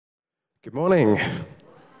Good morning.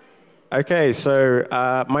 Okay, so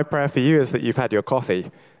my prayer for you is that you've had your coffee,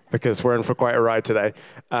 because we're in for quite a ride today.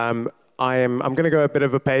 I'm going to go a bit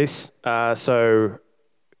of a pace, so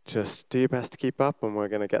just do your best to keep up, and we're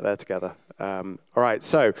going to get there together. All right,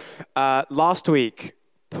 so last week,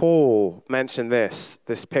 Paul mentioned this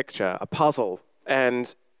picture, a puzzle,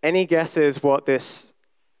 and any guesses what this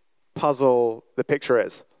puzzle, the picture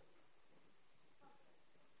is?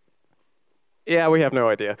 Yeah, we have no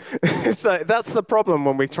idea. So that's the problem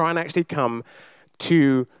when we try and actually come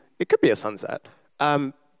to, it could be a sunset,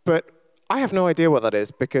 but I have no idea what that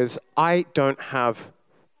is because I don't have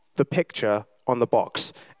the picture on the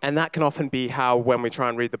box. And that can often be how, when we try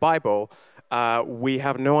and read the Bible, we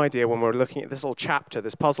have no idea when we're looking at this little chapter,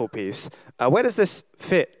 this puzzle piece, where does this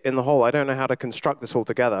fit in the whole? I don't know how to construct this all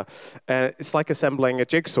together. It's like assembling a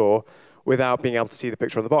jigsaw without being able to see the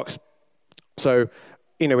picture on the box. So,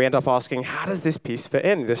 we end up asking, how does this piece fit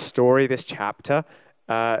in? This story, this chapter,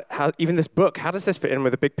 even this book, how does this fit in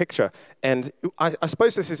with the big picture? And I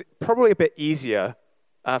suppose this is probably a bit easier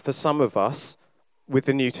for some of us with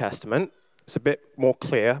the New Testament. It's a bit more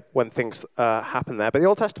clear when things happen there. But the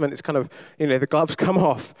Old Testament is kind of, the gloves come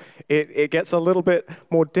off. It gets a little bit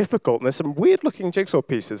more difficult. And there's some weird-looking jigsaw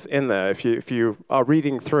pieces in there if you are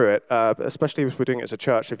reading through it, especially if we're doing it as a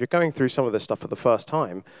church. If you're going through some of this stuff for the first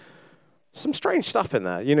time, some strange stuff in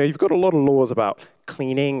there. You've got a lot of laws about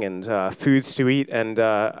cleaning and foods to eat. And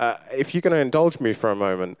if you're going to indulge me for a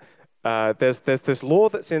moment, there's this law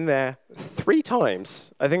that's in there 3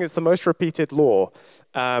 times. I think it's the most repeated law.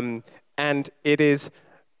 And it is,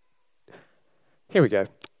 here we go.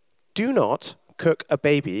 Do not cook a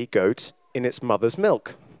baby goat in its mother's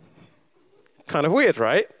milk. Kind of weird,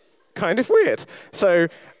 right? Kind of weird. So,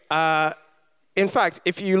 in fact,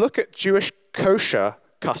 if you look at Jewish kosher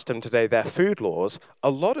custom today, their food laws,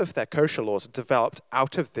 a lot of their kosher laws are developed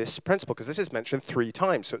out of this principle, because this is mentioned 3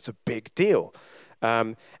 times, so it's a big deal.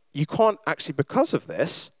 You can't actually, because of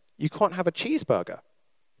this, you can't have a cheeseburger,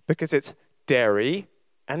 because it's dairy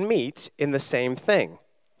and meat in the same thing.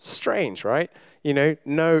 Strange, right?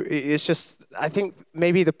 No, it's just, I think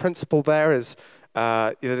maybe the principle there is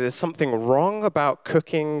there's something wrong about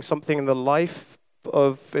cooking something in the life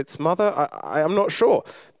of its mother. I'm not sure,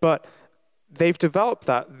 but they've developed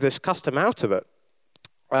this custom out of it.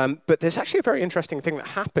 But there's actually a very interesting thing that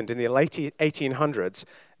happened in the late 1800s.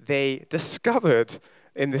 They discovered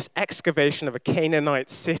in this excavation of a Canaanite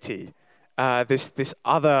city, this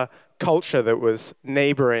other culture that was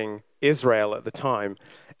neighboring Israel at the time.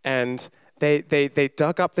 And they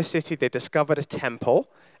dug up the city, they discovered a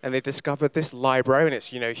temple, and they discovered this library, and it's,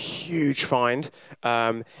 huge find.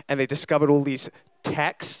 And they discovered all these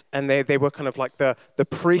texts, and they were kind of like the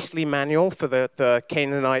priestly manual for the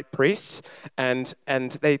Canaanite priests, and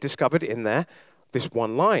they discovered in there this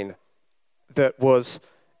one line that was,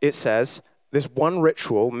 it says, this one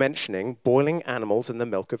ritual mentioning boiling animals in the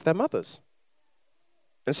milk of their mothers.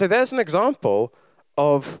 And so there's an example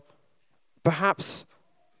of perhaps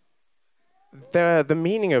the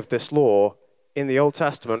meaning of this law in the Old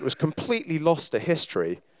Testament was completely lost to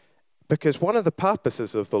history, because one of the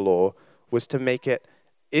purposes of the law was to make it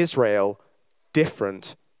Israel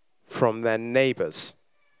different from their neighbors.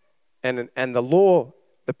 And the law,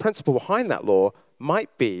 the principle behind that law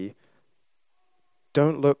might be,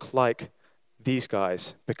 don't look like these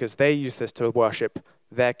guys, because they use this to worship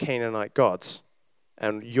their Canaanite gods,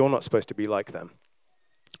 and you're not supposed to be like them.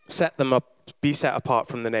 Set them up, be set apart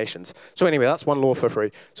from the nations. So anyway, that's one law for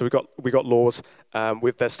free. So we got laws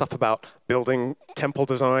there's stuff about building temple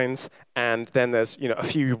designs, and then there's a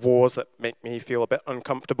few wars that make me feel a bit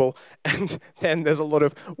uncomfortable, and then there's a lot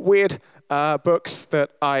of weird books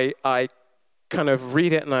that I kind of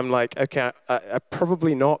read it and I'm like, okay, I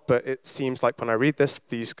probably not, but it seems like when I read this,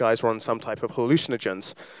 these guys were on some type of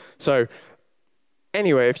hallucinogens. So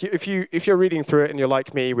anyway, if you're reading through it and you're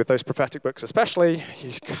like me with those prophetic books especially,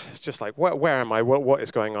 it's just like, where am I? What is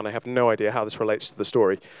going on? I have no idea how this relates to the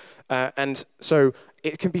story. And so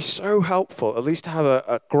it can be so helpful, at least to have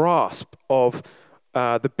a grasp of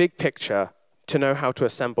the big picture, to know how to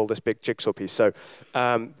assemble this big jigsaw piece, so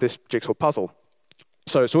this jigsaw puzzle.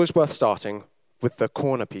 So it's always worth starting with the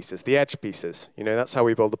corner pieces, the edge pieces. That's how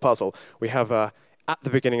we build the puzzle. We have at the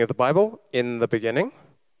beginning of the Bible, in the beginning.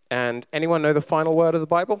 And anyone know the final word of the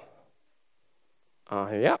Bible?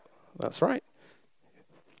 Yeah, that's right.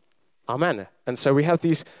 Amen. And so we have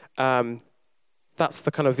these, that's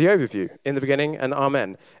the kind of the overview, in the beginning and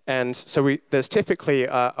amen. And so there's typically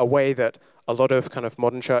a way that a lot of kind of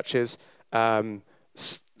modern churches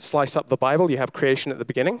slice up the Bible. You have creation at the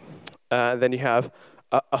beginning, then you have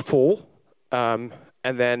a fall, and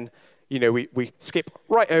then we skip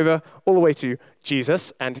right over all the way to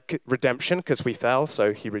Jesus and redemption because we fell,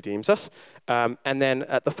 so he redeems us. And then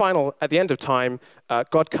at the end of time,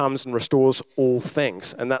 God comes and restores all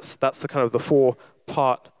things. And that's the kind of the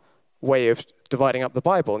four-part way of dividing up the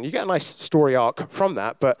Bible. And you get a nice story arc from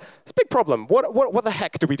that, but it's a big problem. What the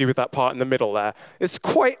heck do we do with that part in the middle there? It's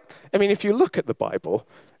quite, if you look at the Bible,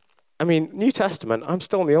 New Testament, I'm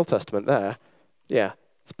still in the Old Testament there. Yeah,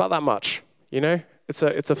 it's about that much, It's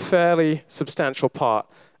a fairly substantial part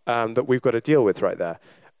that we've got to deal with right there.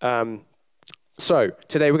 So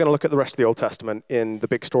today we're going to look at the rest of the Old Testament in the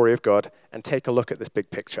big story of God and take a look at this big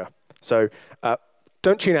picture. So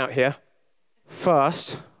don't tune out here.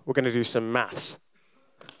 First, we're going to do some maths.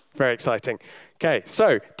 Very exciting. Okay,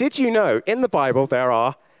 so did you know in the Bible there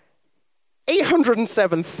are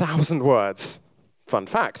 807,000 words? Fun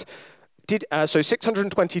fact. So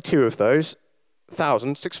 622 of those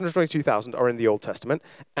 622,000 are in the Old Testament,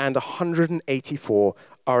 and 184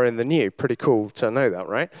 are in the New. Pretty cool to know that,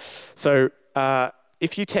 right? So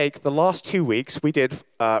if you take the last 2 weeks, we did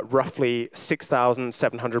roughly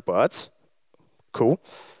 6,700 words. Cool.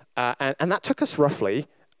 And that took us roughly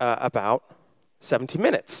about 70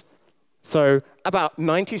 minutes. So about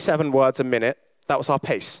 97 words a minute. That was our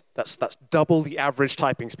pace. That's double the average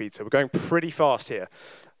typing speed. So we're going pretty fast here.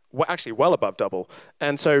 We're actually well above double.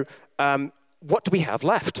 And so what do we have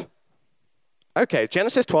left? Okay,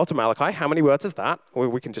 Genesis 12 to Malachi. How many words is that? Well,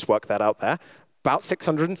 we can just work that out there. About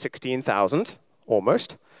 616,000,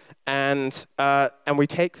 almost. And we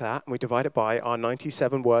take that and we divide it by our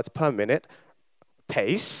 97 words per minute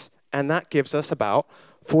pace, and that gives us about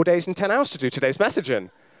 4 days and 10 hours to do today's message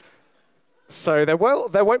in. So there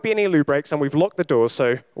won't be any loo breaks, and we've locked the doors,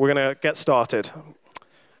 so we're going to get started.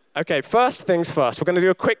 Okay, first things first, we're going to do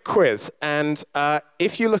a quick quiz. And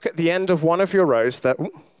if you look at the end of one of your rows that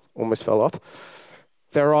almost fell off,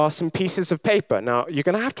 there are some pieces of paper. Now, you're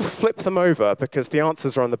going to have to flip them over because the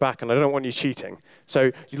answers are on the back, and I don't want you cheating.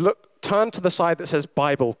 So turn to the side that says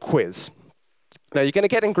Bible quiz. Now, you're going to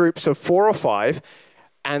get in groups of 4 or 5,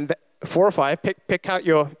 and 4 or 5, pick out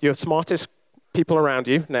your smartest people around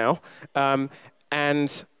you now, and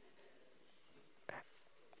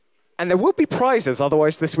there will be prizes,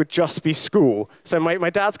 otherwise this would just be school. So my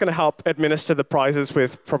dad's going to help administer the prizes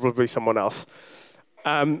with probably someone else.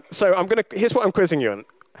 So here's what I'm quizzing you on.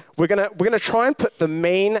 We're gonna try and put the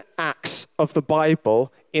main acts of the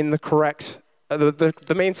Bible in the correct,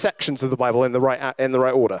 the main sections of the Bible in the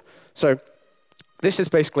right order. So this is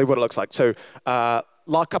basically what it looks like. So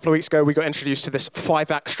last couple of weeks ago, we got introduced to this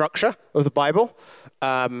 5-act structure of the Bible,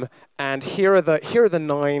 and here are the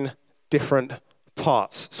 9 different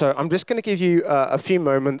parts. So I'm just going to give you a few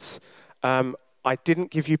moments. I didn't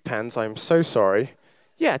give you pens. I'm so sorry.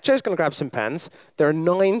 Yeah, Joe's going to grab some pens. There are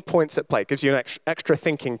 9 points at play. It gives you an extra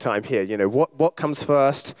thinking time here. What comes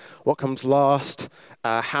first? What comes last?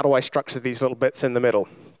 How do I structure these little bits in the middle?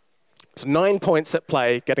 So 9 points at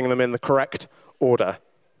play, getting them in the correct order.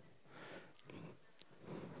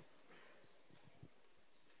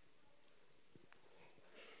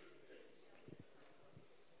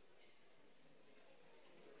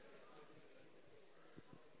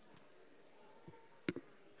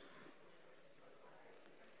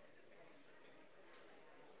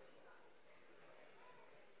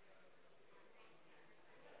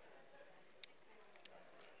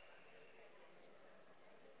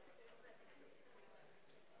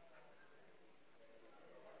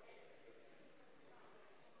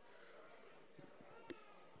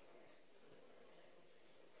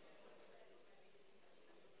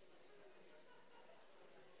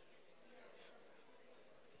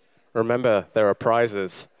 Remember, there are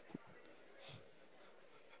prizes.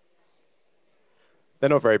 They're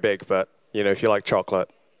not very big, but if you like chocolate,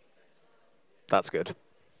 that's good.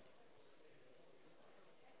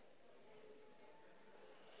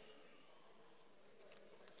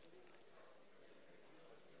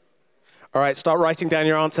 All right, start writing down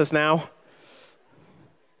your answers now.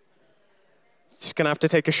 Just going to have to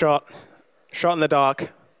take a shot in the dark.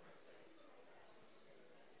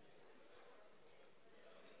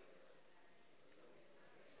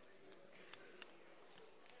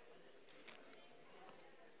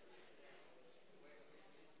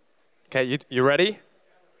 Okay, you ready?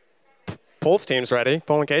 Paul's team's ready.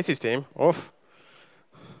 Paul and Casey's team. Oof.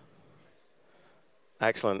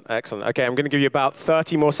 Excellent, excellent. Okay, I'm going to give you about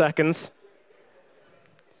 30 more seconds.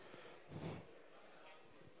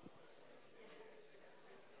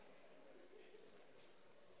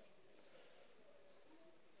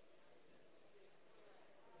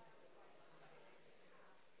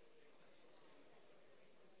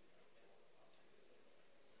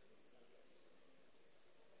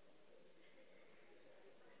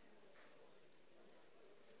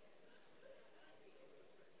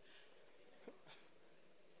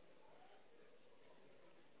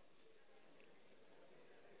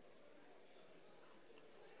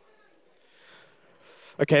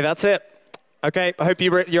 Okay, that's it. Okay, I hope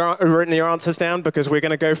you've written your answers down because we're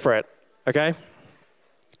going to go for it. Okay?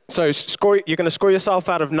 So you're going to score yourself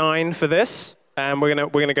out of 9 for this, and we're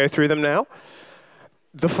going to go through them now.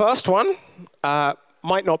 The first one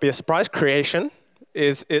might not be a surprise. Creation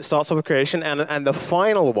it starts off with creation, and the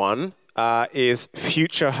final one is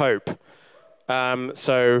future hope.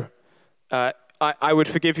 I would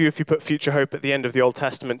forgive you if you put future hope at the end of the Old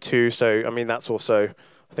Testament too. So I mean that's also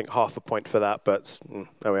I think half a point for that, but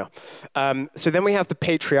there we are. So then we have the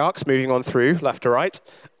patriarchs moving on through left to right.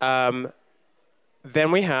 Then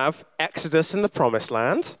we have Exodus in the Promised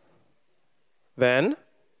Land. Then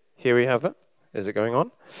here we have it. Is it going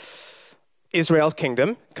on? Israel's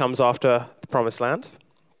kingdom comes after the Promised Land.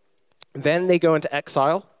 Then they go into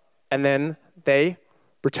exile, and then they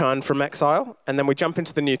return from exile, and then we jump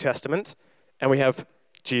into the New Testament, and we have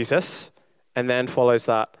Jesus, and then follows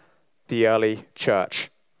that the early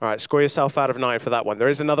church. All right, score yourself out of 9 for that one. There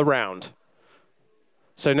is another round.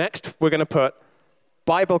 So next, we're going to put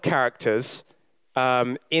Bible characters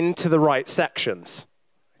into the right sections.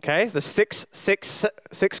 Okay, there's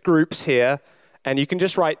six groups here, and you can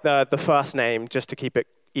just write the first name just to keep it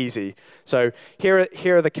easy. So here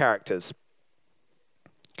are the characters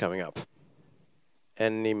coming up.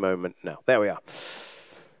 Any moment now. There we are.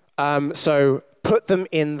 So put them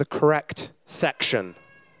in the correct section.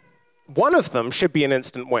 One of them should be an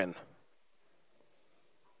instant win.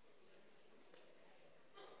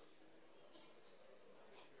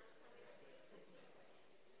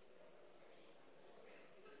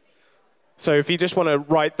 So if you just want to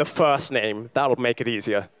write the first name, that'll make it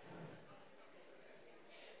easier.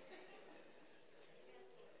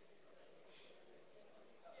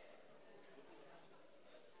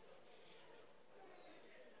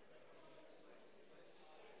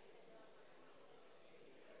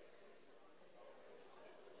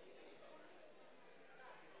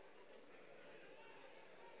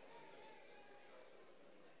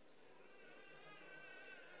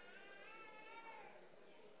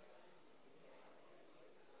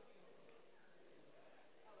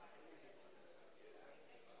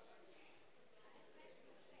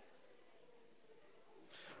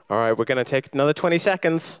 All right, we're going to take another 20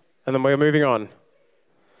 seconds, and then we're moving on.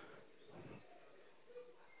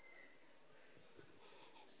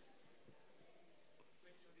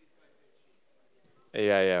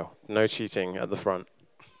 Yeah. No cheating at the front.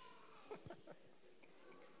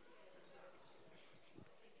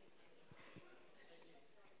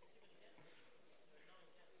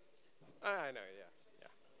 I know, yeah.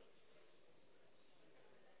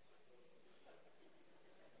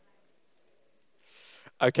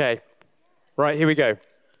 Okay, right, here we go.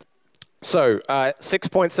 So 6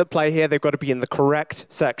 points at play here. They've got to be in the correct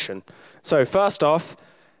section. So first off,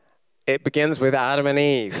 it begins with Adam and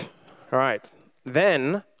Eve. All right.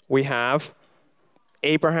 Then we have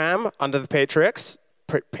Abraham under the patriarchs.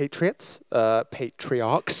 Patriarchs.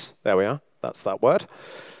 There we are. That's that word.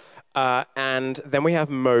 And then we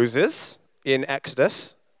have Moses in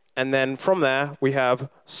Exodus. And then from there, we have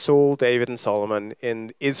Saul, David, and Solomon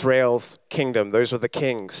in Israel's kingdom. Those were the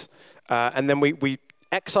kings. And then we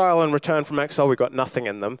exile and return from exile. We got nothing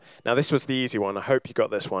in them. Now, this was the easy one. I hope you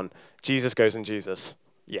got this one. Jesus goes in Jesus.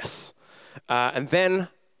 Yes. And then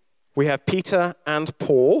we have Peter and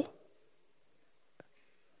Paul.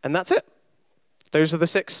 And that's it. Those are the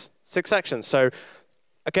six sections. So,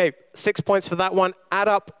 okay, 6 points for that one. Add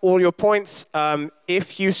up all your points.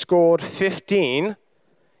 If you scored 15,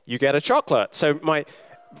 you get a chocolate. So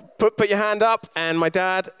put your hand up, and my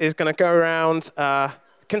dad is going to go around.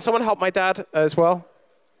 Can someone help my dad as well?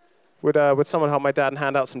 Would someone help my dad and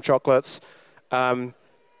hand out some chocolates? I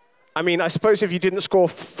mean, I suppose if you didn't score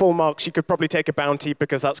full marks, you could probably take a bounty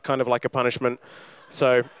because that's kind of like a punishment.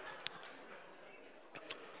 So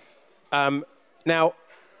now,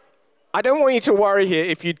 I don't want you to worry here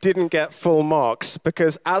if you didn't get full marks,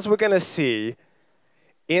 because as we're going to see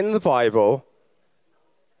in the Bible,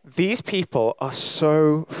 these people are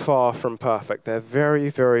so far from perfect. They're very,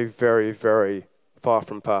 very, very, very far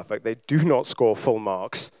from perfect. They do not score full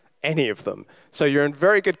marks, any of them. So you're in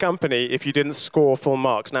very good company if you didn't score full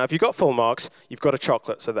marks. Now, if you got full marks, you've got a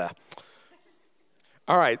chocolate, so there.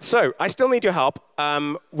 All right, so I still need your help.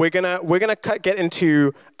 We're gonna get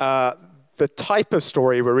into the type of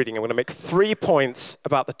story we're reading. I'm gonna make 3 points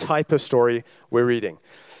about the type of story we're reading.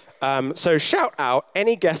 So shout out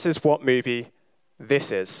any guesses what movie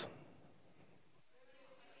this is.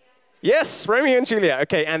 Yes, Romeo and Juliet.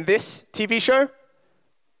 Okay, and this TV show?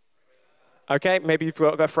 Okay, maybe you've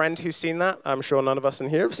got a friend who's seen that. I'm sure none of us in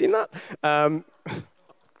here have seen that.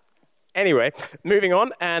 Anyway, moving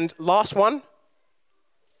on. And last one.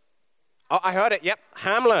 Oh, I heard it. Yep.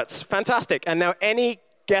 Hamlet. Fantastic. And now any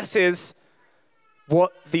guesses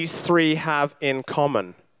what these three have in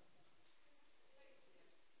common?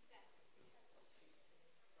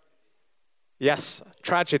 Yes,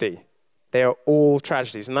 tragedy. They are all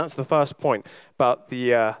tragedies. And that's the first point about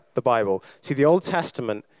the Bible. See, the Old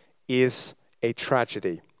Testament is a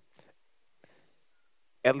tragedy,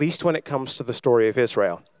 at least when it comes to the story of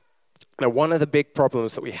Israel. Now, one of the big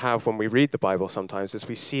problems that we have when we read the Bible sometimes is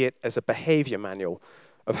we see it as a behavior manual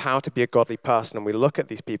of how to be a godly person. And we look at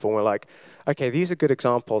these people and we're like, okay, these are good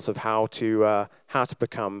examples of how to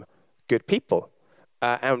become good people.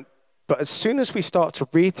 But as soon as we start to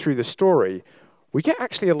read through the story, we get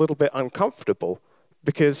actually a little bit uncomfortable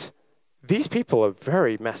because these people are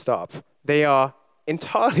very messed up. They are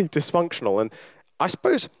entirely dysfunctional. And I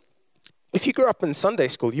suppose if you grew up in Sunday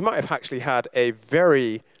school, you might have actually had a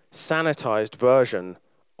very sanitized version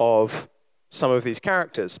of some of these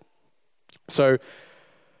characters. So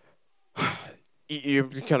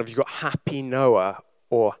you've got Happy Noah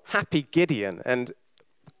or Happy Gideon. And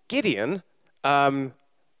Gideon,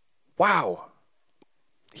 wow,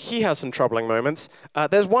 he has some troubling moments.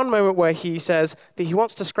 There's one moment where he says that he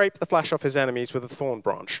wants to scrape the flesh off his enemies with a thorn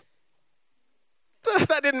branch.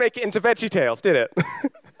 That didn't make it into VeggieTales, did it?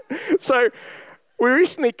 So we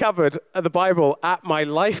recently covered the Bible at my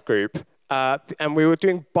life group, and we were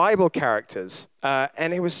doing Bible characters,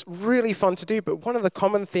 and it was really fun to do. But one of the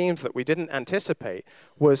common themes that we didn't anticipate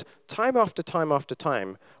was time after time after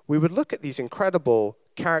time, we would look at these incredible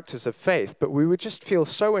characters of faith, but we would just feel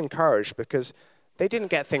so encouraged because they didn't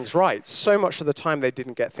get things right. So much of the time they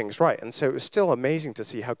didn't get things right, and so it was still amazing to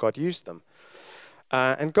see how God used them.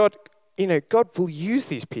 And God will use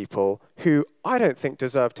these people who I don't think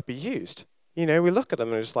deserve to be used. We look at them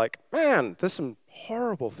and it's like, man, there's some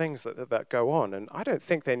horrible things that go on, and I don't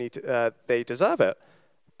think they deserve it.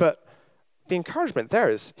 But the encouragement there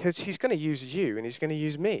is he's going to use you and he's going to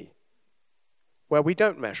use me where we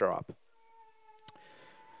don't measure up.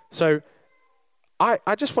 So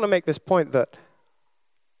I just want to make this point that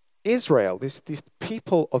Israel, these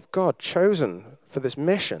people of God chosen for this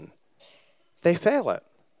mission, they fail it.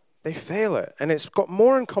 They fail it. And it's got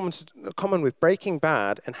more in common with Breaking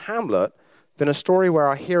Bad and Hamlet than a story where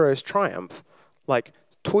our heroes triumph, like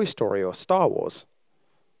Toy Story or Star Wars.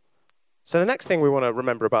 So the next thing we want to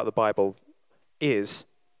remember about the Bible is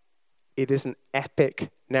it is an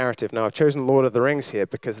epic narrative. Now, I've chosen Lord of the Rings here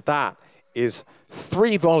because that is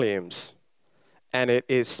 3 volumes. And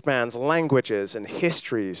it spans languages and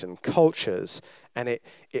histories and cultures. And it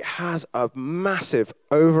has a massive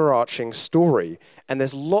overarching story. And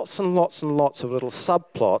there's lots and lots and lots of little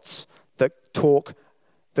subplots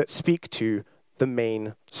that speak to the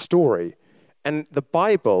main story. And the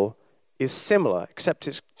Bible is similar, except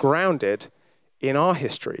it's grounded in our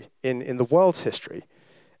history, in the world's history.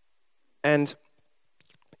 And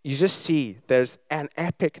you just see there's an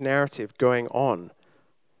epic narrative going on.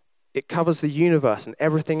 It covers the universe and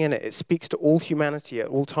everything in it. It speaks to all humanity at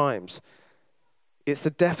all times. It's the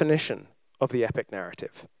definition of the epic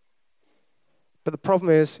narrative. But the problem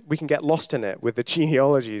is we can get lost in it with the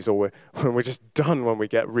genealogies, or when we're just done when we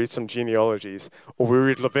read some genealogies, or we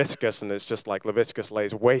read Leviticus and it's just like Leviticus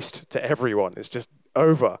lays waste to everyone. It's just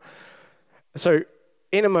over. So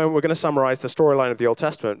in a moment, we're going to summarize the storyline of the Old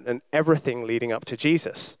Testament and everything leading up to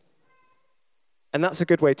Jesus. And that's a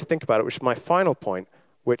good way to think about it, which is my final point,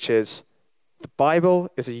 which is the Bible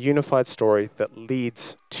is a unified story that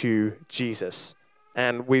leads to Jesus.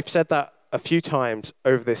 And we've said that a few times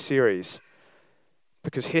over this series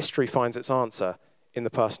because history finds its answer in the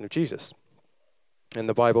person of Jesus, and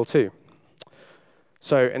the Bible too.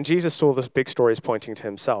 So, and Jesus saw the big stories pointing to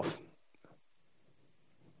himself.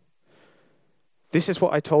 This is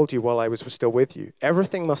what I told you while I was still with you.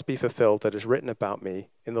 Everything must be fulfilled that is written about me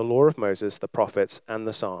in the law of Moses, the prophets, and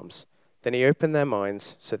the Psalms. Then he opened their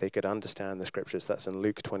minds so they could understand the scriptures. That's in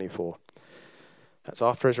Luke 24. That's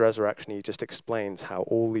after his resurrection. He just explains how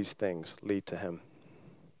all these things lead to him.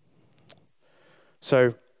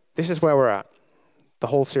 So this is where we're at, the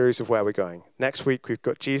whole series of where we're going. Next week, we've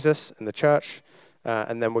got Jesus and the church,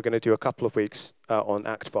 and then we're going to do a couple of weeks on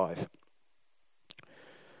Act 5.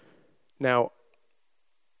 Now,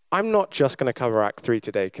 I'm not just going to cover Act 3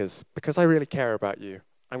 today because I really care about you.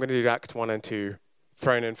 I'm going to do Act 1 and 2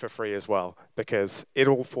 thrown in for free as well, because it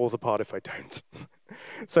all falls apart if I don't.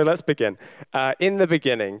 So let's begin. In the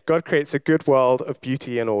beginning, God creates a good world of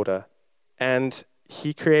beauty and order, and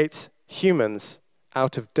he creates humans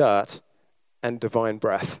out of dirt and divine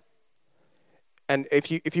breath. And if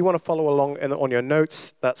you want to follow along on your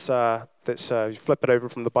notes, you flip it over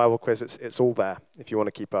from the Bible quiz. It's all there if you want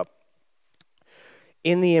to keep up.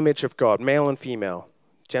 in the image of God, male and female,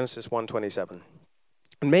 Genesis 1:27.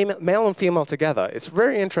 And male and female together, it's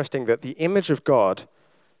very interesting that the image of God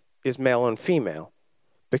is male and female,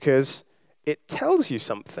 because it tells you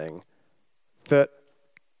something, that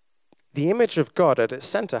the image of God at its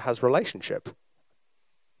center has relationship.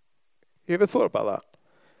 You ever thought about that?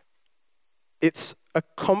 It's a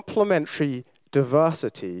complementary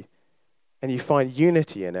diversity, and you find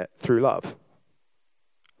unity in it through love.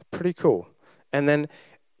 Pretty cool. And then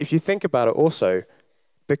if you think about it also,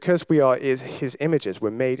 because we are his images,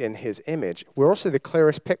 we're made in his image, we're also the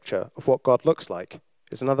clearest picture of what God looks like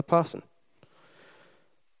as another person.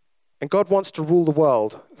 And God wants to rule the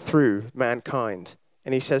world through mankind.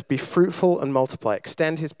 And he says, be fruitful and multiply,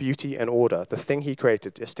 extend his beauty and order, the thing he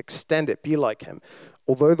created, just extend it, be like him.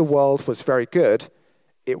 Although the world was very good,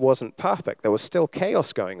 it wasn't perfect. There was still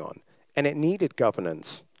chaos going on, and it needed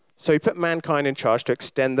governance. So he put mankind in charge to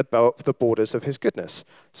extend the borders of his goodness.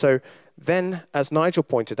 So then, as Nigel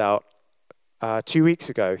pointed out 2 weeks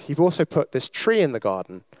ago, he also put this tree in the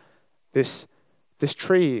garden, this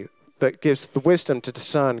tree that gives the wisdom to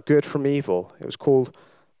discern good from evil. It was called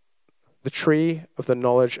the tree of the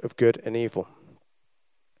knowledge of good and evil.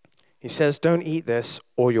 He says, don't eat this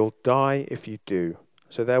or you'll die if you do.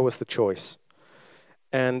 So there was the choice.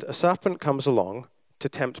 And a serpent comes along to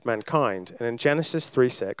tempt mankind. And in Genesis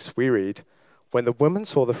 3:6, we read, when the woman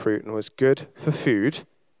saw the fruit and was good for food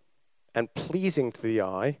and pleasing to the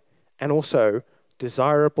eye and also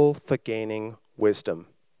desirable for gaining wisdom,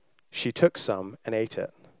 she took some and ate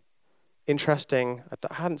it. Interesting,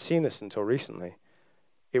 I hadn't seen this until recently.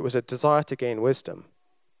 It was a desire to gain wisdom.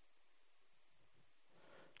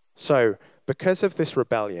 So, because of this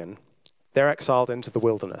rebellion, they're exiled into the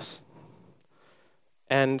wilderness.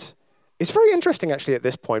 And it's very interesting, actually, at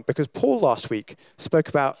this point, because Paul last week spoke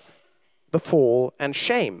about the fall and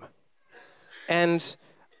shame. And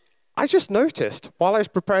I just noticed, while I was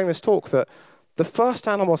preparing this talk, that the first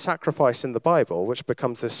animal sacrifice in the Bible, which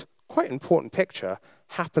becomes this quite important picture,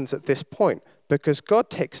 happens at this point, because God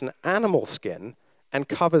takes an animal skin and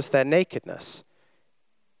covers their nakedness.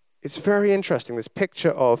 It's very interesting, this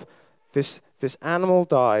picture of this animal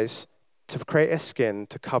dies to create a skin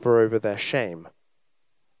to cover over their shame.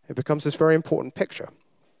 It becomes this very important picture.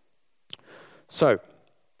 So,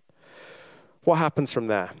 what happens from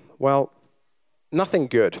there? Well, nothing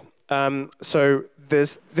good. So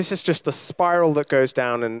this is just the spiral that goes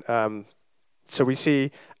down, and so we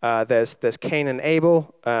see there's Cain and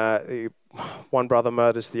Abel. One brother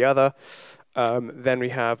murders the other. Then we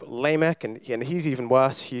have Lamech, and he's even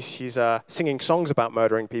worse. He's singing songs about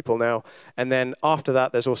murdering people now. And then after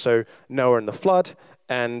that, there's also Noah and the flood.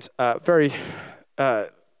 And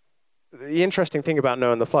the interesting thing about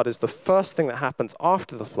Noah and the flood is the first thing that happens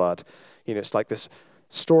after the flood, it's like this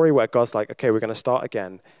story where God's like, okay, we're going to start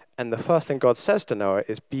again. And the first thing God says to Noah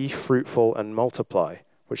is, be fruitful and multiply,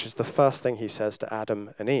 which is the first thing he says to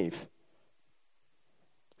Adam and Eve.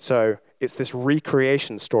 So it's this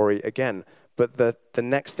recreation story again. But the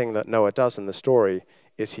next thing that Noah does in the story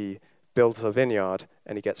is he builds a vineyard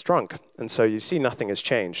and he gets drunk. And so you see nothing has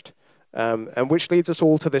changed. And which leads us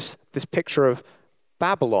all to this picture of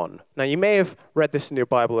Babylon. Now, you may have read this in your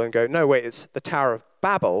Bible and go, no, wait, it's the Tower of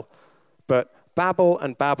Babel. But Babel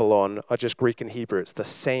and Babylon are just Greek and Hebrew. It's the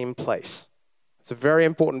same place. It's a very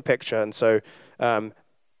important picture. And so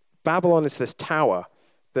Babylon is this tower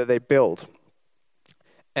that they build.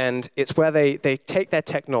 And it's where they take their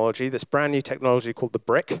technology, this brand new technology called the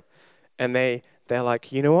brick, and they're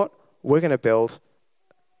like, you know what? We're going to build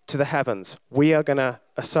to the heavens. We are going to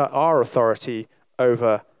assert our authority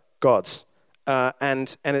over God's.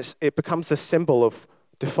 And it becomes the symbol of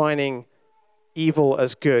defining evil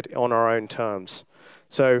as good on our own terms.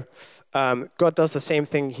 So God does the same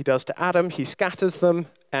thing he does to Adam. He scatters them,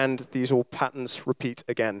 and these all patterns repeat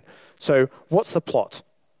again. So what's the plot?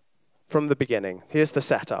 From the beginning, here's the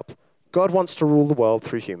setup. God wants to rule the world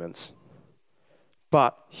through humans.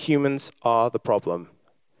 But humans are the problem.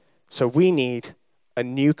 So we need a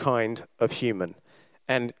new kind of human.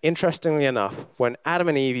 And interestingly enough, when Adam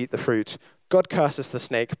and Eve eat the fruit, God curses the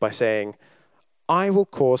snake by saying, I will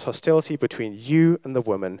cause hostility between you and the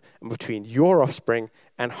woman, and between your offspring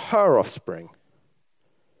and her offspring.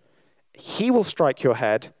 He will strike your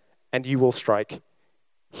head, and you will strike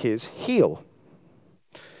his heel.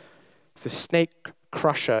 The snake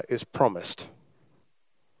crusher is promised.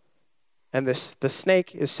 And the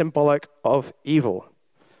snake is symbolic of evil.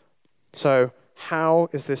 So how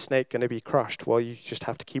is this snake going to be crushed? Well, you just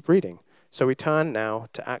have to keep reading. So we turn now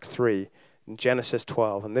to Acts 3 in Genesis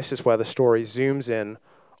 12. And this is where the story zooms in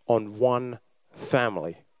on one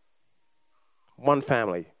family. One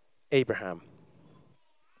family, Abraham.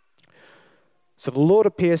 So the Lord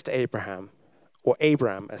appears to Abraham, or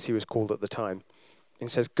Abram as he was called at the time. And he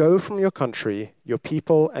says, go from your country, your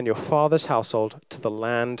people, and your father's household to the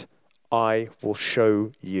land I will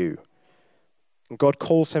show you. And God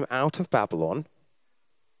calls him out of Babylon,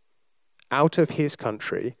 out of his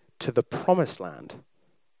country, to the promised land.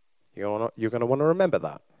 You're going to want to remember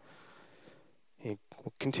that. He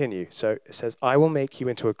will continue. So it says, I will make you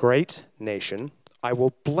into a great nation. I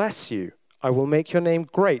will bless you. I will make your name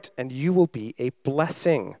great, and you will be a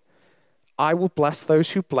blessing. I will bless those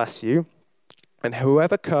who bless you, and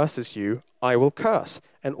whoever curses you, I will curse,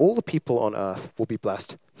 and all the people on earth will be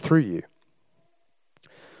blessed through you.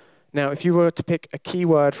 Now, if you were to pick a key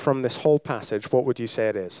word from this whole passage, what would you say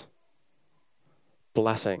it is?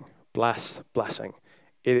 Blessing. Bless, blessing.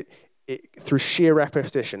 Through sheer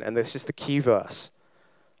repetition, and this is the key verse,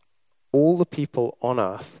 all the people on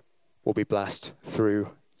earth will be blessed through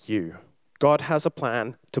you. God has a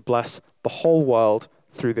plan to bless the whole world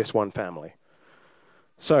through this one family.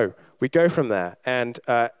 So we go from there, and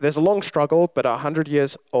there's a long struggle, but 100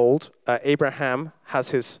 years old, Abraham has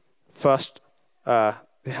his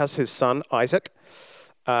son Isaac.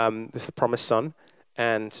 This is the promised son,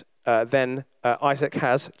 and then Isaac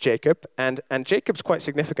has Jacob, and Jacob's quite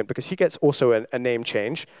significant because he gets also a name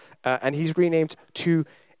change, and he's renamed to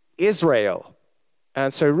Israel.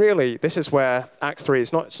 And so really, this is where Acts 3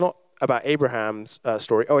 is it's not about Abraham's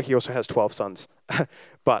story. Oh, he also has 12 sons.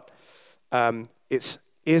 But it's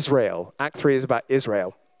Israel. Act 3 is about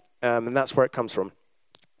Israel, and that's where it comes from.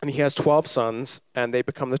 And he has 12 sons, and they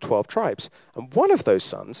become the 12 tribes. And one of those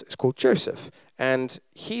sons is called Joseph, and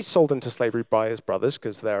he's sold into slavery by his brothers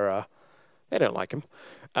because they don't like him.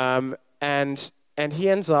 And he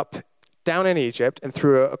ends up down in Egypt, and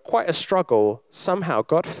through quite a struggle, somehow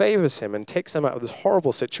God favors him and takes him out of this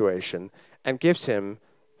horrible situation and gives him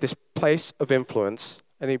this place of influence.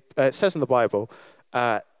 And it says in the Bible,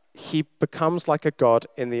 he becomes like a god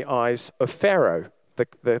in the eyes of Pharaoh,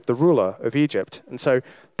 the ruler of Egypt. And so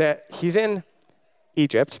he's in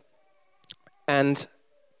Egypt, and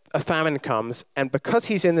a famine comes, and because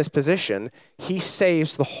he's in this position, he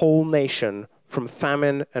saves the whole nation from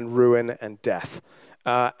famine and ruin and death.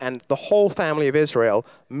 And the whole family of Israel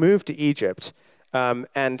moved to Egypt,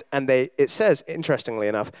 and it says, interestingly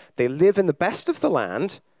enough, they live in the best of the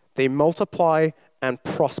land, they multiply and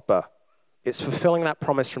prosper. It's fulfilling that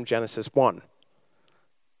promise from Genesis 1.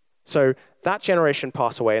 So that generation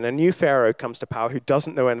passed away, and a new Pharaoh comes to power who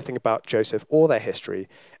doesn't know anything about Joseph or their history,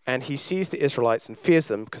 and he sees the Israelites and fears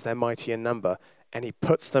them because they're mighty in number, and he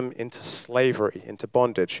puts them into slavery, into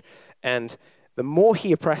bondage. And the more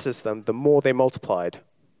he oppresses them, the more they multiplied.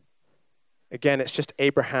 Again, it's just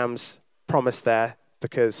Abraham's promise there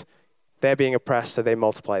because they're being oppressed, so they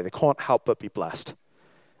multiply. They can't help but be blessed.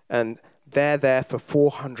 And they're there for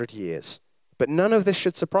 400 years. But none of this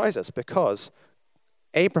should surprise us because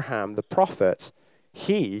Abraham, the prophet,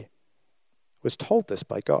 he was told this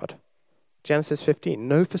by God. Genesis 15,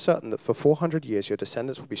 know for certain that for 400 years your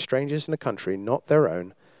descendants will be strangers in a country not their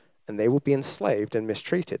own, and they will be enslaved and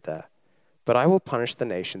mistreated there. But I will punish the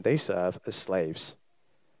nation they serve as slaves.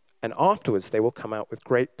 And afterwards they will come out with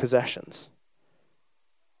great possessions.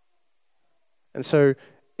 And so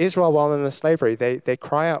Israel, while in the slavery, they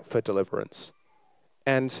cry out for deliverance.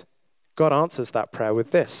 And God answers that prayer with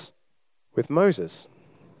this, with Moses.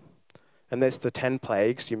 And there's the 10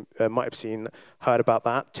 plagues. You might have heard about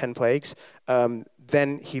that, 10 plagues.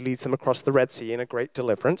 Then he leads them across the Red Sea in a great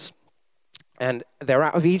deliverance. And they're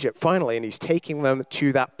out of Egypt finally, and he's taking them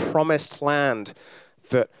to that promised land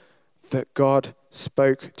that God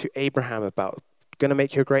spoke to Abraham about. Going to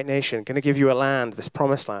make you a great nation, going to give you a land, this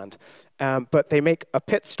promised land. But they make a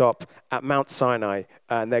pit stop at Mount Sinai,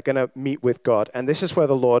 and they're going to meet with God. And this is where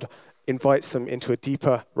the Lord invites them into a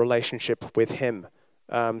deeper relationship with him.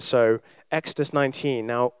 So Exodus 19,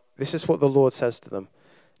 now this is what the Lord says to them.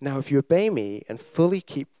 Now if you obey me fully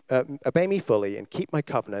and keep my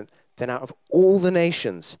covenant, then out of all the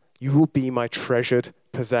nations you will be my treasured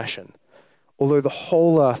possession. Although the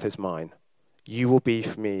whole earth is mine, you will be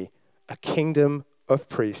for me a kingdom of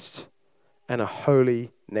priests and a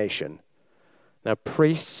holy nation. Now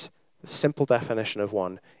priests, the simple definition of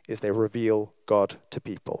one, is they reveal God to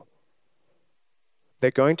people. They're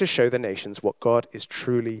going to show the nations what God is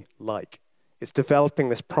truly like. It's developing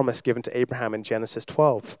this promise given to Abraham in Genesis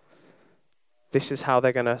 12. This is how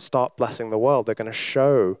they're going to start blessing the world. They're going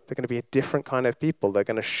to be a different kind of people. They're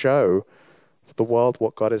going to show the world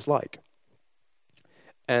what God is like.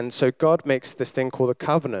 And so God makes this thing called a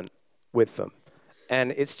covenant with them.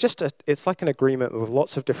 And it's like an agreement with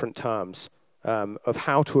lots of different terms of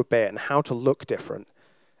how to obey it and how to look different.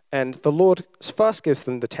 And the Lord first gives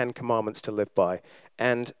them the 10 Commandments to live by.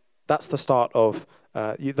 And that's the start of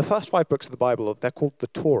the first 5 books of the Bible. They're called the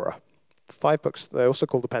Torah. 5 books, they're also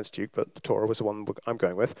called the Pentateuch, but the Torah was the one I'm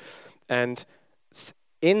going with. And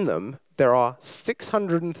in them, there are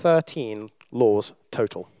 613 laws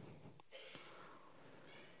total,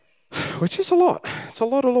 which is a lot. It's a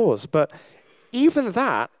lot of laws. But even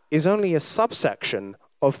that is only a subsection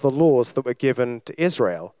of the laws that were given to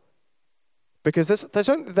Israel. Because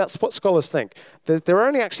that's what scholars think. There are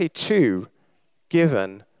only actually two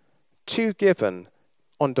given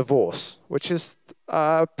on divorce, which is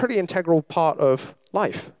a pretty integral part of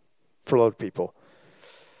life for a lot of people.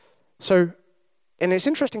 So, and it's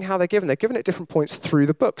interesting how they're given. They're given at different points through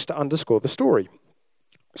the books to underscore the story.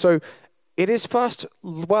 So it is first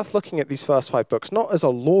worth looking at these first 5 books, not as a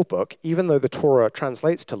law book, even though the Torah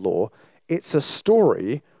translates to law. It's a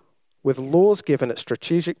story with laws given at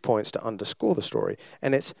strategic points to underscore the story.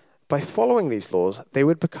 And it's by following these laws, they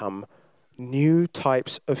would become new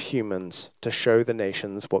types of humans to show the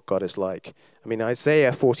nations what God is like. I mean,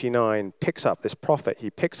 Isaiah 49 picks up this prophet. He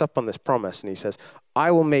picks up on this promise and he says, I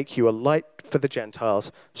will make you a light for the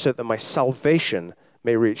Gentiles so that my salvation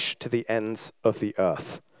may reach to the ends of the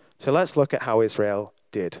earth. So let's look at how Israel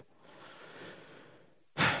did.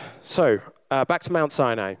 So back to Mount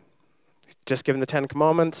Sinai. Just given the 10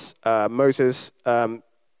 Commandments, Moses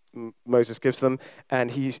gives them,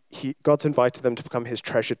 and God's invited them to become his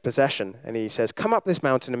treasured possession. And he says, come up this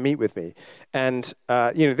mountain and meet with me. And,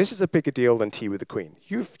 this is a bigger deal than tea with the queen.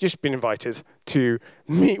 You've just been invited to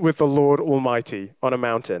meet with the Lord Almighty on a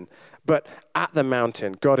mountain. But at the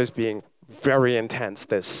mountain, God is being very intense.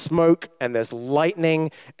 There's smoke, and there's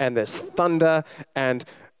lightning, and there's thunder, and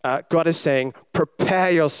God is saying, prepare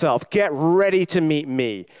yourself, get ready to meet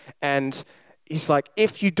me. And he's like,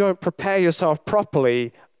 if you don't prepare yourself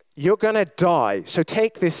properly, you're going to die. So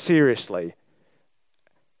take this seriously.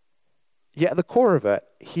 Yet at the core of it,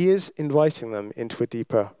 he is inviting them into a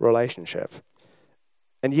deeper relationship.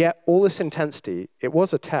 And yet all this intensity, it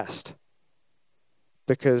was a test.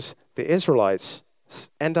 Because the Israelites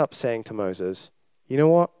end up saying to Moses, you know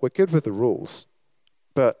what, we're good with the rules,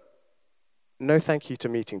 but no thank you to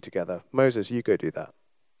meeting together. Moses, you go do that.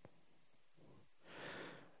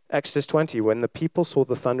 Exodus 20, when the people saw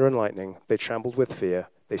the thunder and lightning, they trembled with fear.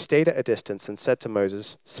 They stayed at a distance and said to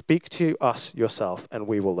Moses, speak to us yourself and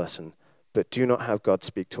we will listen, but do not have God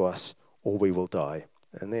speak to us or we will die.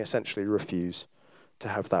 And they essentially refuse to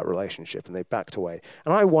have that relationship and they backed away.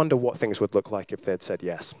 And I wonder what things would look like if they'd said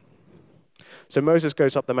yes. So Moses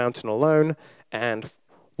goes up the mountain alone, and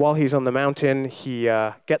while he's on the mountain, he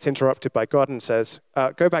gets interrupted by God and says,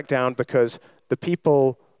 go back down because the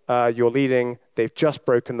people you're leading, they've just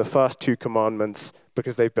broken the first 2 commandments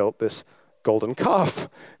because they built this golden calf.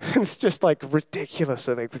 It's just like ridiculous.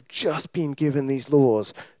 So they've just been given these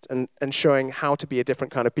laws and showing how to be a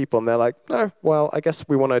different kind of people. And they're like, no, well, I guess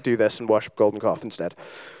we want to do this and worship golden calf instead.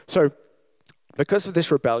 So because of this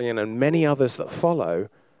rebellion and many others that follow,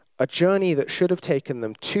 a journey that should have taken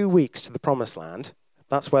them 2 weeks to the promised land,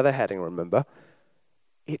 that's where they're heading, remember,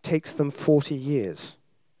 it takes them 40 years.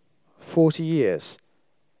 40 years.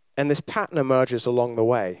 And this pattern emerges along the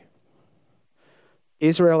way.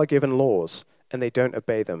 Israel are given laws, and they don't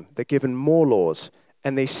obey them. They're given more laws,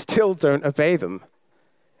 and they still don't obey them.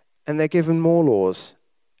 And they're given more laws,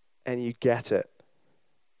 and you get it.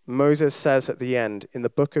 Moses says at the end, in the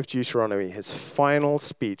book of Deuteronomy, his final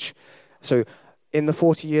speech, so in the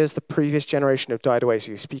 40 years, the previous generation have died away, so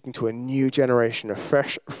you're speaking to a new generation, a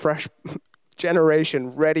fresh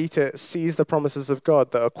generation ready to seize the promises of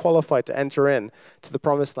God that are qualified to enter in to the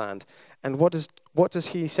promised land. And what does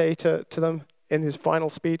he say to them in his final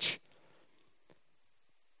speech?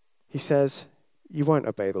 He says, you won't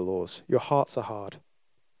obey the laws. Your hearts are hard.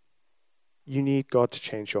 You need God to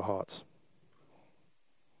change your hearts.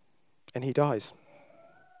 And he dies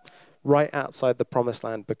right outside the promised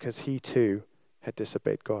land because he too had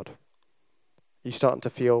disobeyed God. You're starting to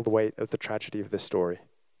feel the weight of the tragedy of this story.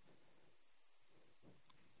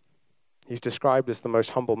 He's described as the most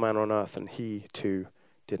humble man on earth, and he too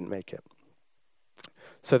didn't make it.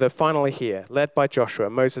 So they're finally here, led by Joshua,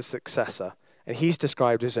 Moses' successor, and he's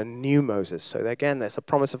described as a new Moses. So again, there's a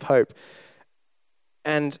promise of hope.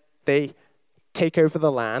 And they take over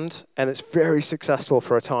the land, and it's very successful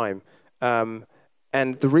for a time. And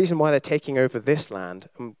the reason why they're taking over this land,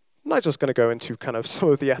 I'm not just going to go into kind of some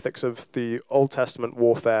of the ethics of the Old Testament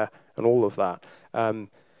warfare and all of that,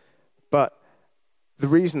 but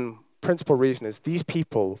the principal reason is these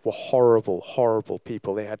people were horrible, horrible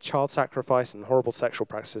people. They had child sacrifice and horrible sexual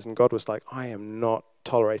practices, and God was like, I am not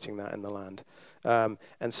tolerating that in the land.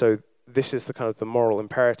 And so this is the kind of the moral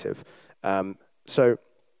imperative. So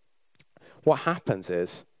what happens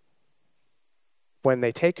is, when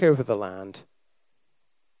they take over the land,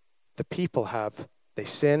 the people they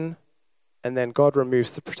sin, and then God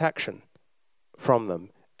removes the protection from them.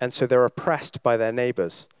 And so they're oppressed by their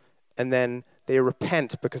neighbors. And then they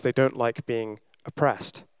repent because they don't like being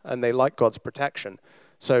oppressed, and they like God's protection.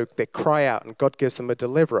 So they cry out, and God gives them a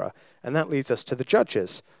deliverer. And that leads us to the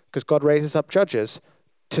judges, because God raises up judges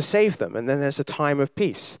to save them. And then there's a time of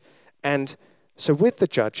peace. And so with the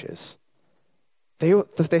judges,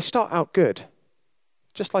 they start out good,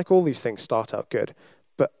 just like all these things start out good.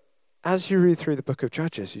 But as you read through the book of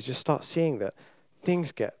Judges, you just start seeing that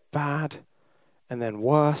things get bad and then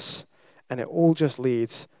worse, and it all just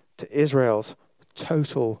leads to Israel's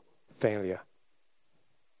total failure.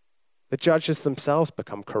 The judges themselves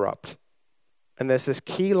become corrupt. And there's this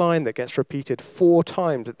key line that gets repeated 4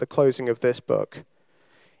 times at the closing of this book.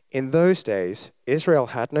 In those days, Israel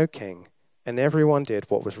had no king, and everyone did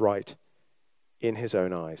what was right in his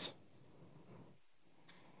own eyes.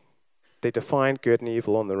 They defined good and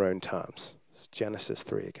evil on their own terms. It's Genesis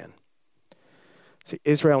 3 again. See,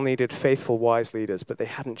 Israel needed faithful, wise leaders, but they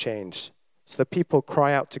hadn't changed. So the people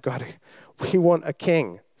cry out to God, we want a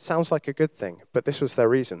king. Sounds like a good thing, but this was their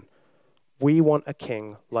reason. We want a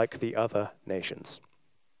king like the other nations.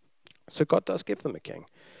 So God does give them a king.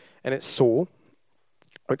 And it's Saul,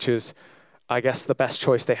 which is, I guess, the best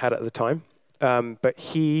choice they had at the time. But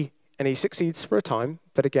he succeeds for a time,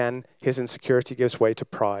 but again, his insecurity gives way to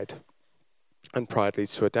pride. And pride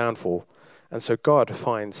leads to a downfall. And so God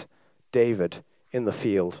finds David in the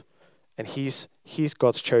field, and he's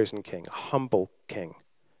God's chosen king, a humble king.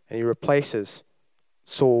 And he replaces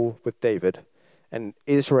Saul with David, and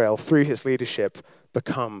Israel, through his leadership,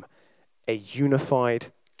 become a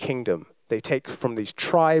unified kingdom. They take from these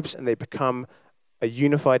tribes, and they become a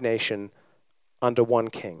unified nation under one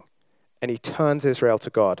king. And he turns Israel to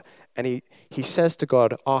God. And he says to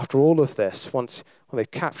God, after all of this, when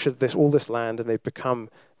they've captured all this land and they've become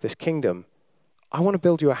this kingdom, I want to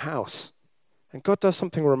build you a house. And God does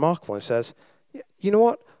something remarkable and says, you know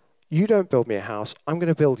what? You don't build me a house. I'm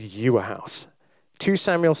going to build you a house. 2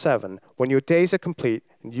 Samuel 7, when your days are complete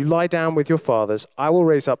and you lie down with your fathers, I will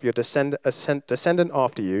raise up your descendant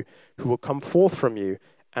after you who will come forth from you,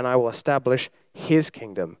 and I will establish his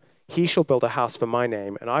kingdom. He shall build a house for my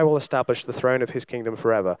name, and I will establish the throne of his kingdom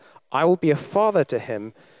forever. I will be a father to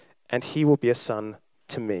him, and he will be a son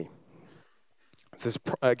to me. This is,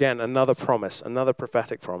 again, another promise, another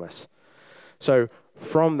prophetic promise. So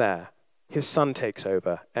from there, his son takes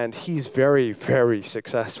over, and he's very, very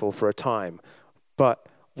successful for a time. But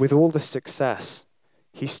with all the success,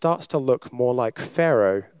 he starts to look more like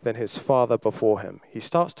Pharaoh than his father before him. He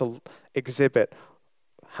starts to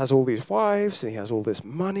has all these wives, and he has all this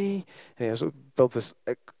money, and he has built this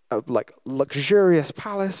like luxurious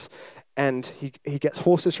palace, and he gets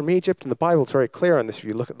horses from Egypt, and the Bible's very clear on this if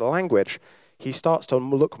you look at the language. He starts to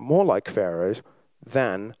look more like Pharaoh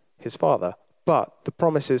than his father. But the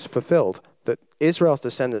promise is fulfilled, that Israel's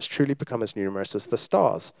descendants truly become as numerous as the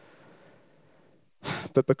stars.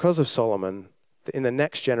 But because of Solomon, in the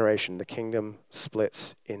next generation, the kingdom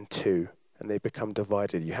splits in 2, and they become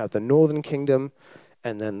divided. You have the northern kingdom,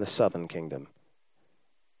 and then the southern kingdom.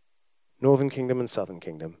 Northern kingdom and southern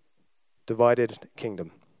kingdom. Divided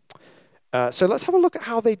kingdom. So let's have a look at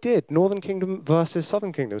how they did, northern kingdom versus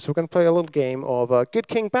southern kingdom. So we're going to play a little game of good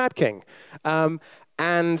king, bad king.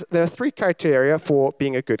 And there are 3 criteria for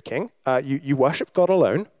being a good king. You worship God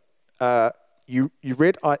alone. You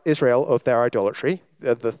rid Israel of their idolatry,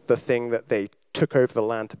 the thing that they took over the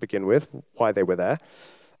land to begin with, why they were there.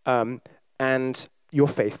 And you're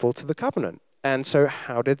faithful to the covenant. And so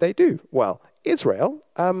how did they do? Well, Israel,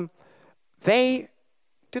 they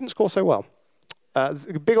didn't score so well.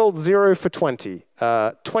 Big old 0 for 20,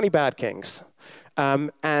 20 bad kings.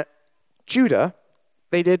 And Judah,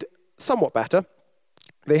 they did somewhat better.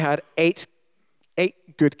 They had 8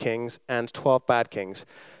 good kings and 12 bad kings.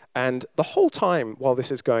 And the whole time while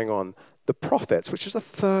this is going on, the prophets, which is a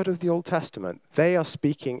third of the Old Testament, they are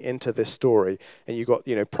speaking into this story. And you've got,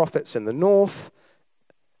 prophets in the north,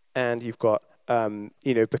 and you've got,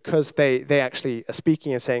 because they actually are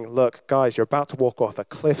speaking and saying, look, guys, you're about to walk off a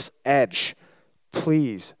cliff's edge.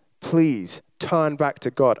 Please, please turn back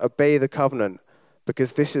to God, obey the covenant,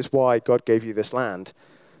 because this is why God gave you this land.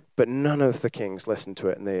 But none of the kings listen to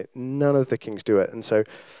it, and none of the kings do it. And so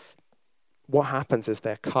what happens is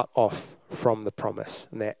they're cut off from the promise,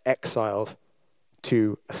 and they're exiled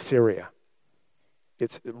to Assyria.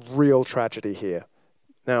 It's a real tragedy here.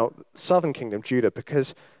 Now, southern kingdom, Judah,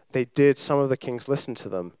 because some of the kings listened to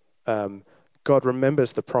them, God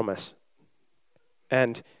remembers the promise.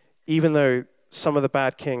 And even though some of the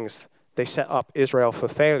bad kings, they set up Israel for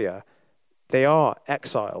failure, they are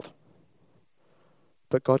exiled.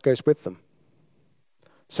 But God goes with them.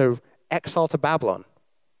 So exile to Babylon,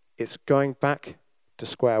 it's going back to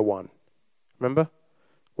square one. Remember?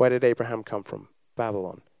 Where did Abraham come from?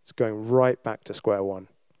 Babylon. It's going right back to square one.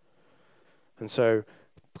 And so,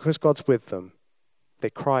 because God's with them, they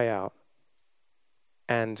cry out,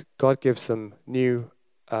 and God gives them new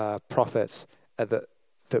prophets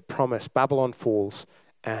that promise Babylon falls,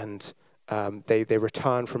 and they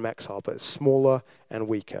return from exile, but it's smaller and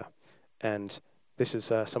weaker. And this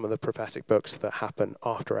is some of the prophetic books that happen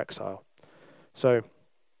after exile. So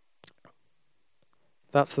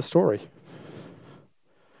that's the story.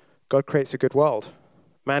 God creates a good world.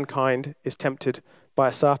 Mankind is tempted by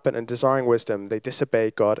a serpent and desiring wisdom. They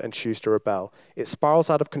disobey God and choose to rebel. It spirals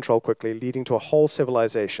out of control quickly, leading to a whole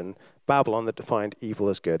civilization, Babylon, that defined evil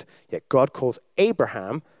as good. Yet God calls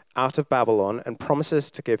Abraham out of Babylon and promises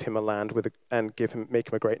to give him a land and make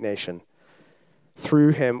him a great nation.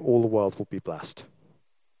 Through him, all the world will be blessed.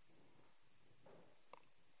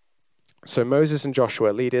 So Moses and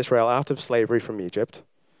Joshua lead Israel out of slavery from Egypt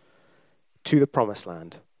to the promised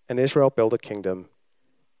land. And Israel build a kingdom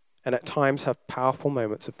and at times have powerful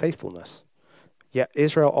moments of faithfulness. Yet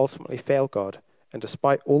Israel ultimately failed God, and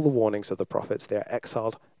despite all the warnings of the prophets, they are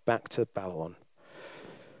exiled back to Babylon.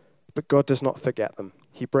 But God does not forget them.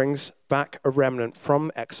 He brings back a remnant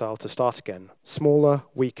from exile to start again, smaller,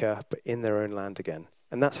 weaker, but in their own land again.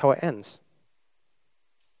 And that's how it ends.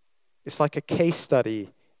 It's like a case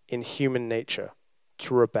study in human nature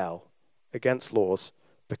to rebel against laws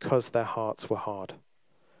because their hearts were hard.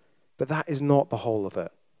 But that is not the whole of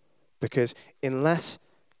it. Because unless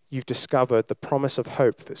you've discovered the promise of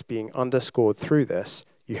hope that's being underscored through this,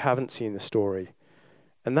 you haven't seen the story.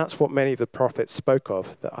 And that's what many of the prophets spoke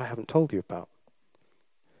of that I haven't told you about.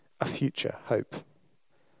 A future hope.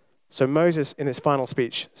 So Moses, in his final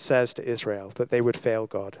speech, says to Israel that they would fail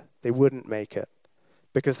God. They wouldn't make it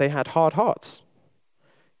because they had hard hearts.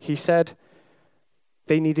 He said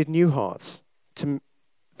they needed new hearts.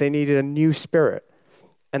 They needed a new spirit.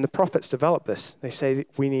 And the prophets develop this. They say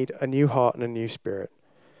we need a new heart and a new spirit.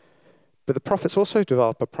 But the prophets also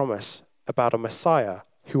develop a promise about a Messiah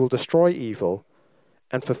who will destroy evil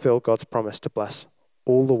and fulfill God's promise to bless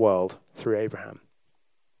all the world through Abraham.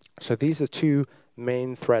 So these are two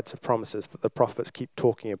main threads of promises that the prophets keep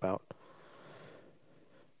talking about.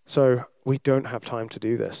 So we don't have time to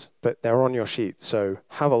do this, but they're on your sheet. So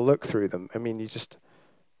have a look through them. I mean,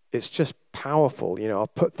 it's just powerful. I'll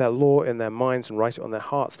put their law in their minds and write it on their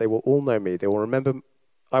hearts. They will all know me.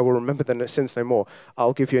 I will remember their sins no more.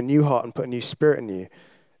 I'll give you a new heart and put a new spirit in you.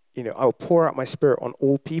 I will pour out my spirit on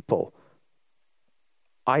all people.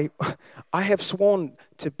 I have sworn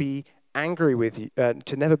to be angry with you,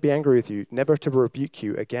 to never be angry with you, never to rebuke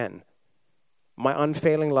you again. My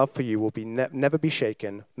unfailing love for you will be never be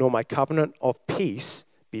shaken, nor my covenant of peace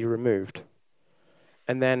be removed.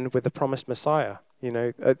 And then with the promised Messiah,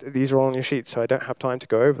 these are all on your sheet, so I don't have time to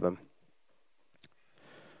go over them.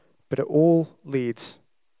 But it all leads,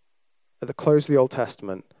 at the close of the Old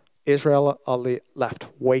Testament, Israel are left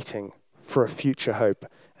waiting for a future hope.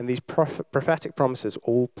 And these prophetic promises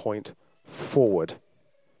all point forward.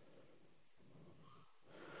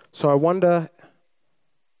 So I wonder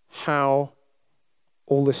how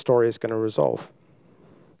all this story is going to resolve.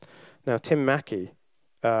 Now, Tim Mackey,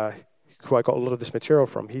 who I got a lot of this material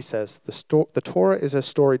from, he says, the Torah is a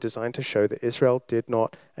story designed to show that Israel did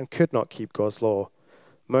not and could not keep God's law.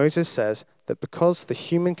 Moses says that because the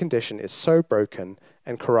human condition is so broken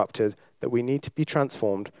and corrupted that we need to be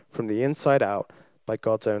transformed from the inside out by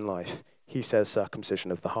God's own life. He says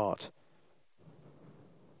circumcision of the heart.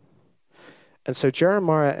 And so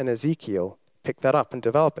Jeremiah and Ezekiel pick that up and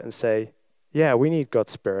develop it and say, yeah, we need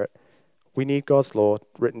God's Spirit. We need God's law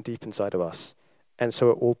written deep inside of us. And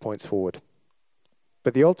so it all points forward.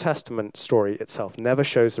 But the Old Testament story itself never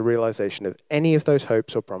shows the realization of any of those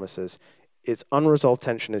hopes or promises. It's unresolved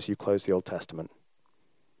tension as you close the Old Testament.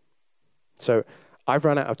 So I've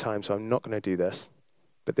run out of time, so I'm not going to do this.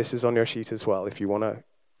 But this is on your sheet as well if you want to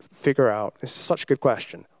figure out. This is such a good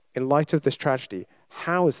question. In light of this tragedy,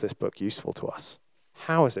 how is this book useful to us?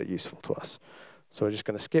 How is it useful to us? So we're just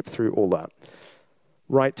going to skip through all that.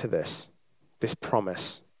 Right to this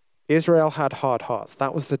promise. Israel had hard hearts.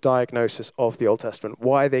 That was the diagnosis of the Old Testament,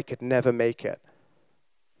 why they could never make it.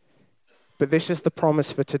 But this is the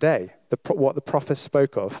promise for today, what the prophets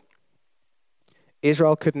spoke of.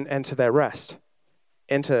 Israel couldn't enter their rest,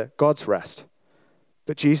 enter God's rest.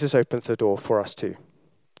 But Jesus opens the door for us too.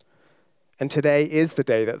 And today is the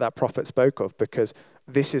day that that prophet spoke of, because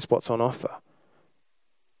this is what's on offer.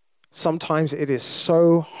 Sometimes it is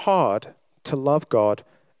so hard to love God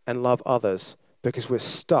and love others because we're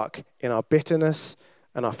stuck in our bitterness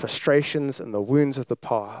and our frustrations and the wounds of the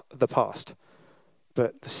past.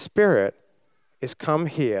 But the Spirit is come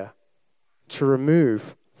here to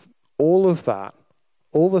remove all of that,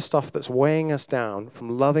 all the stuff that's weighing us down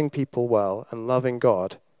from loving people well and loving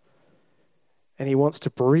God. And he wants to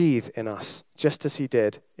breathe in us, just as he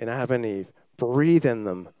did in Adam and Eve. Breathe in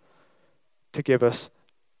them to give us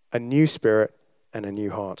a new spirit and a new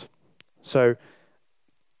heart. So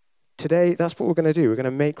today, that's what we're going to do. We're going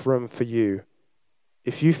to make room for you.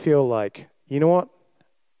 If you feel like, you know what?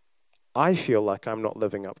 I feel like I'm not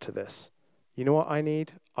living up to this. You know what I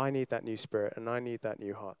need? I need that new spirit and I need that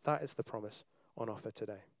new heart. That is the promise on offer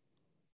today.